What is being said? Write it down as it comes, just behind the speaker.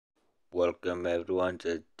Welcome everyone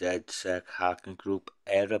to Dedsec Hacking Group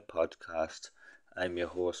Era Podcast. I'm your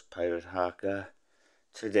host, Pirate Hacker.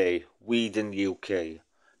 Today, weed in the UK.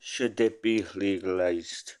 Should it be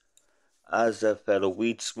legalised? As a fellow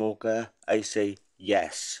weed smoker, I say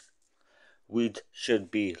yes. Weed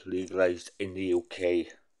should be legalised in the UK.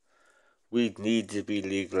 Weed needs to be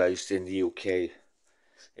legalised in the UK.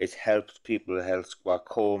 It helps people, it helps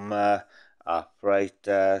glaucoma,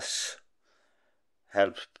 arthritis,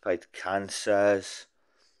 helps fight cancers.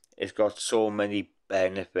 It's got so many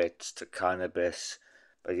benefits to cannabis,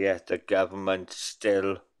 but yet the government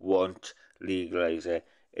still won't legalise it.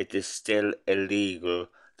 It is still illegal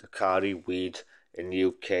to carry weed in the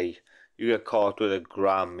UK. You get caught with a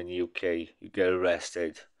gram in the UK, you get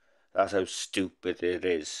arrested. That's how stupid it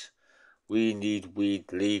is. We need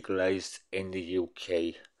weed legalised in the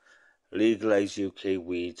UK. Legalise UK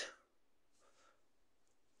weed.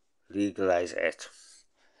 Legalise it.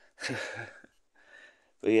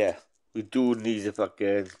 But yeah, we do need to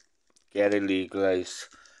fucking get it legalised.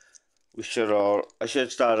 I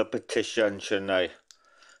should start a petition, shouldn't I?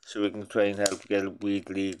 So we can try and help get weed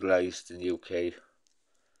legalised in the UK.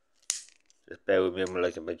 Just bear with me, I'm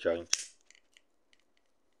lighting my joint.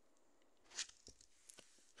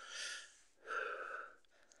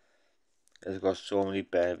 It's got so many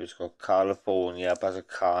benefits. It's got California, but as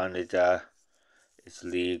Canada, it's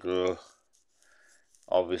legal.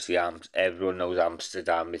 Obviously, everyone knows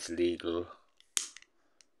Amsterdam is legal.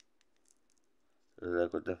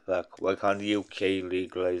 Like, what the fuck? Why can't the UK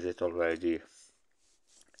legalise it already?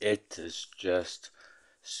 It is just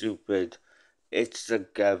stupid. It's the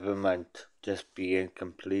government just being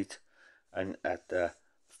complete and utter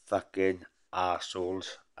fucking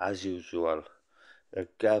assholes as usual. The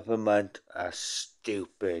government are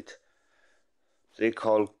stupid.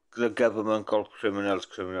 The government call criminals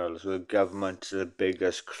criminals. The government's the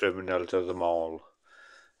biggest criminals of them all.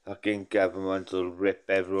 Fucking government will rip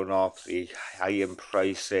everyone off the high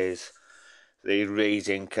prices. They raise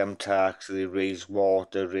income tax, they raise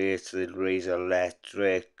water rates, they raise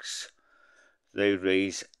electrics, they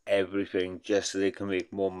raise everything just so they can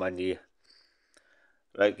make more money.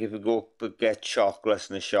 Like if you go get chocolates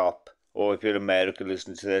in the shop, or if you're American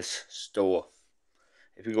listening to this, store.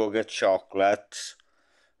 If you go get chocolates,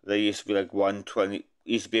 they used to be like 120,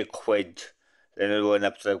 used to be a quid. Then it went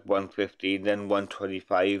up to like 115, then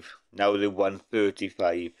 125. Now they're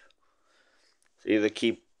 135. So they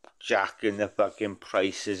keep jacking the fucking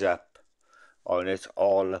prices up on it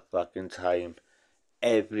all the fucking time.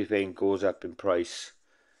 Everything goes up in price.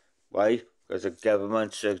 Why? Because the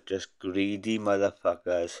governments are just greedy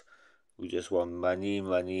motherfuckers who just want money,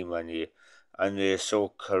 money, money. And they're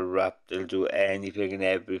so corrupt, they'll do anything and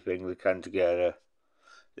everything they can together.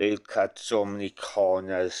 They'll cut so many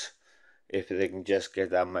corners if they can just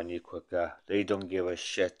get that money quicker. They don't give a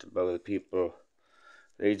shit about the people.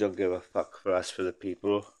 They don't give a fuck for us, for the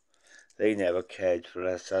people. They never cared for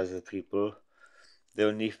us as the people. The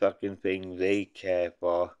only fucking thing they care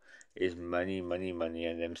for is money, money, money,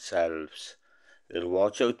 and themselves. They'll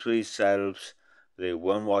watch out for themselves, they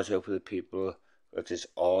won't watch out for the people, but it's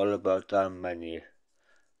all about that money.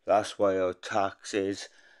 That's why our taxes,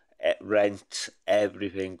 rent,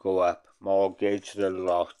 everything go up. Mortgage, the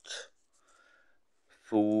lot.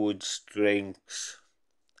 Foods, drinks,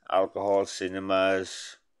 alcohol,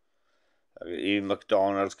 cinemas, even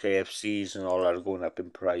McDonald's, KFCs and all that are going up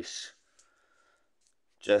in price.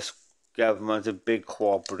 Just government and big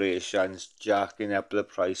corporations jacking up the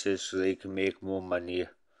prices so they can make more money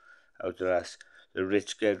out of us. The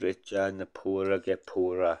rich get richer and the poorer get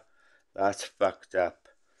poorer. That's fucked up.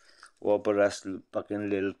 What about us fucking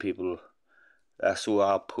little people? That's who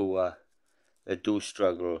are poor. They do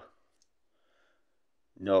struggle.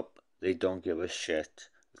 Nope, they don't give a shit.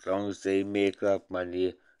 As long as they make that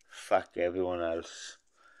money, fuck everyone else.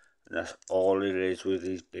 And that's all it is with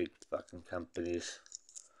these big fucking companies.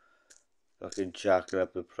 Fucking jacking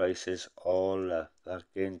up the prices all the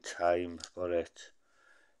fucking time for it.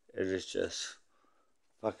 It is just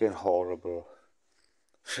fucking horrible.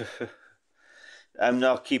 I'm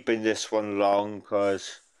not keeping this one long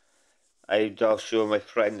because I'm not sure my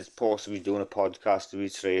friend is supposed to be doing a podcast to be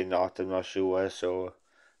today or not. I'm not sure, so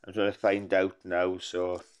I'm trying to find out now.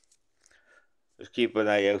 So just keep an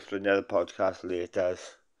eye out for another podcast later.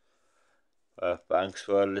 Thanks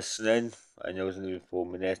for listening. I know it's only been 4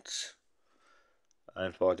 minutes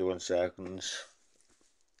and 41 seconds.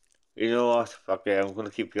 You know what? Fuck it, I'm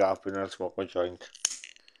gonna keep yapping and I'll smoke my joint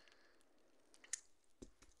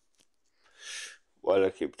while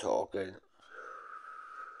I keep talking.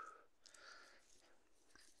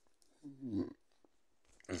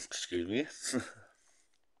 Excuse me.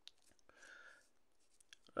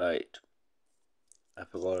 Right. I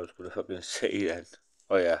forgot what I was going to fucking say then.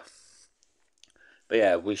 Oh yeah. But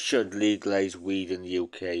yeah, we should legalise weed in the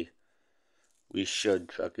UK. We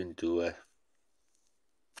should fucking do it.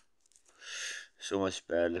 So much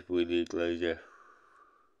better if we legalise it.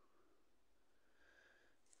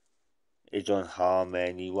 It don't harm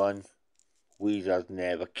anyone. Weed has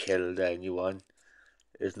never killed anyone.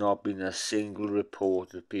 There's not been a single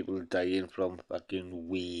report of people dying from fucking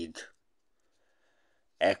weed.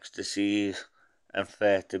 Ecstasy,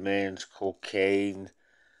 amphetamines, cocaine,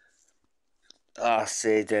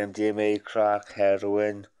 acid, MDMA, crack,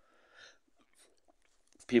 heroin.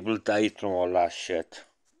 People died from all that shit.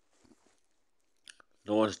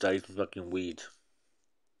 No one's died from fucking weed.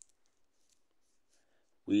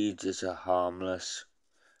 Weed is a harmless,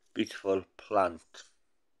 beautiful plant.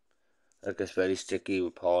 Like it's very sticky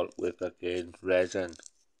with fucking resin.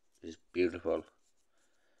 It's beautiful.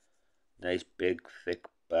 Nice big thick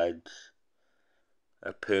buds.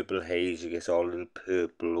 A purple haze, it gets all a little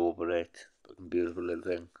purple over it. Fucking beautiful little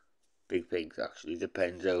thing. Big things actually.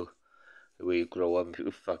 Depends how the way you grow them.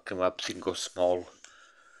 People fuck them up, so you can go small.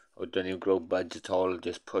 Or don't even grow buds at all,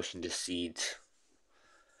 just push into seeds.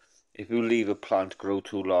 If you leave a plant grow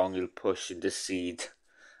too long, you'll push into seed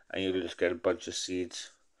and you'll just get a bunch of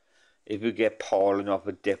seeds. If you get pollen off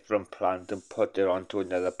a different plant and put it onto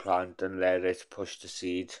another plant and let it push the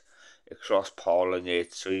seed, it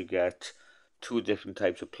cross-pollinates, so you get two different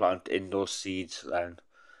types of plant in those seeds then.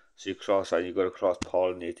 So you cross and you've got a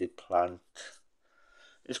cross-pollinated plant.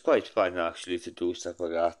 It's quite fun actually to do stuff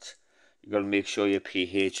like that. You got to make sure your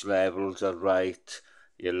pH levels are right,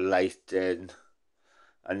 your lighting,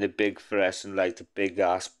 and the big fluorescent light, the big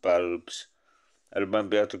ass bulbs. I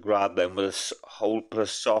remember you had to grab them with put a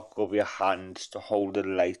sock over your hands to hold the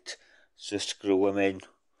light, to screw them in.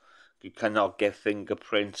 You cannot get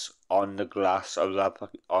fingerprints on the glass of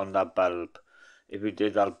on that bulb. If you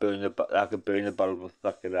did, that could burn the bulb and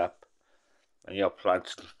fuck it up, and your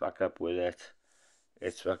plants will fuck up with it.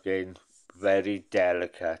 It's fucking very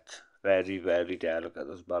delicate, very very delicate.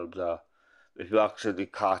 Those bulbs are. If you accidentally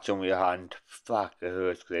catch them with your hand, fuck, it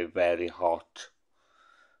hurts because they're very hot.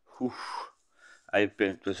 Whew. I've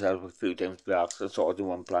burnt myself a few times by accident, sort of in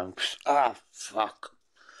one plank. Ah, fuck.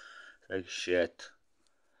 Like shit.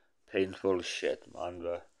 Painful shit, man.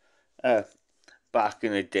 But, back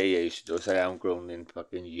in the day, I used to do, so I haven't grown in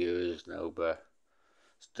fucking years now, but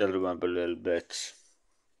still remember little bits.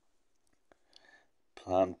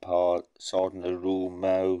 Plant pot, sorting the room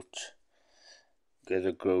out, get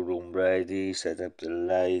the grow room ready, set up the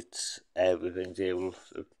lights, everything's able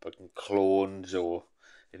to fucking clones, or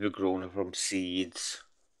if you're growing it from seeds.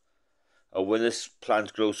 Or when this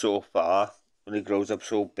plant grows so far, when it grows up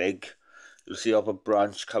so big, you'll see off a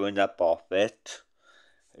branch coming up off it.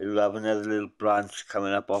 It'll have another little branch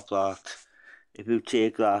coming up off that. If you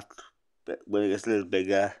take that, when it gets a little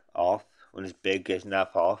bigger off, when it's big, gets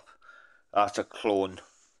enough off, that's a clone.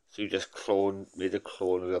 So you just made a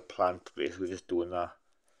clone of a plant, basically just doing that.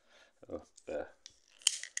 So, yeah.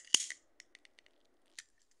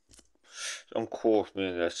 Don't quote me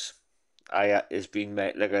on this. It's been,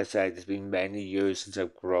 like I said, it's been many years since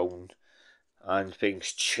I've grown, and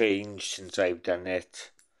things changed since I've done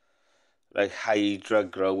it. Like hydra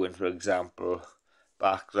growing, for example.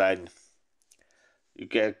 Back then, you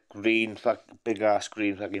get big ass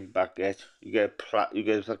green fucking bucket. You get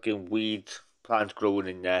a fucking weed plant growing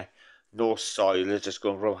in there. No soil, it's just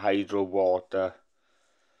going from hydro water.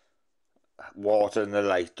 Water and the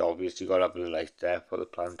light, obviously, you gotta have the light there for the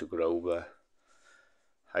plant to grow. But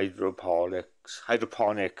hydroponics.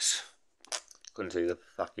 Couldn't say the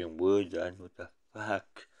fucking word then. What the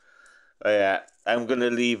fuck? But yeah, I'm gonna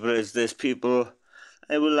leave it as this, people.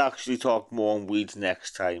 I will actually talk more on weeds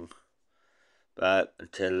next time. But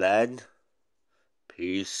until then,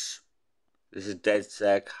 peace. This is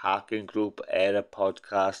Dedsec Hacking Group Era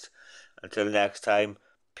Podcast. Until next time,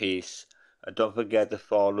 peace. And don't forget to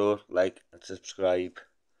follow, like, and subscribe.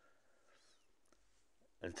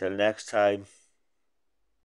 Until next time.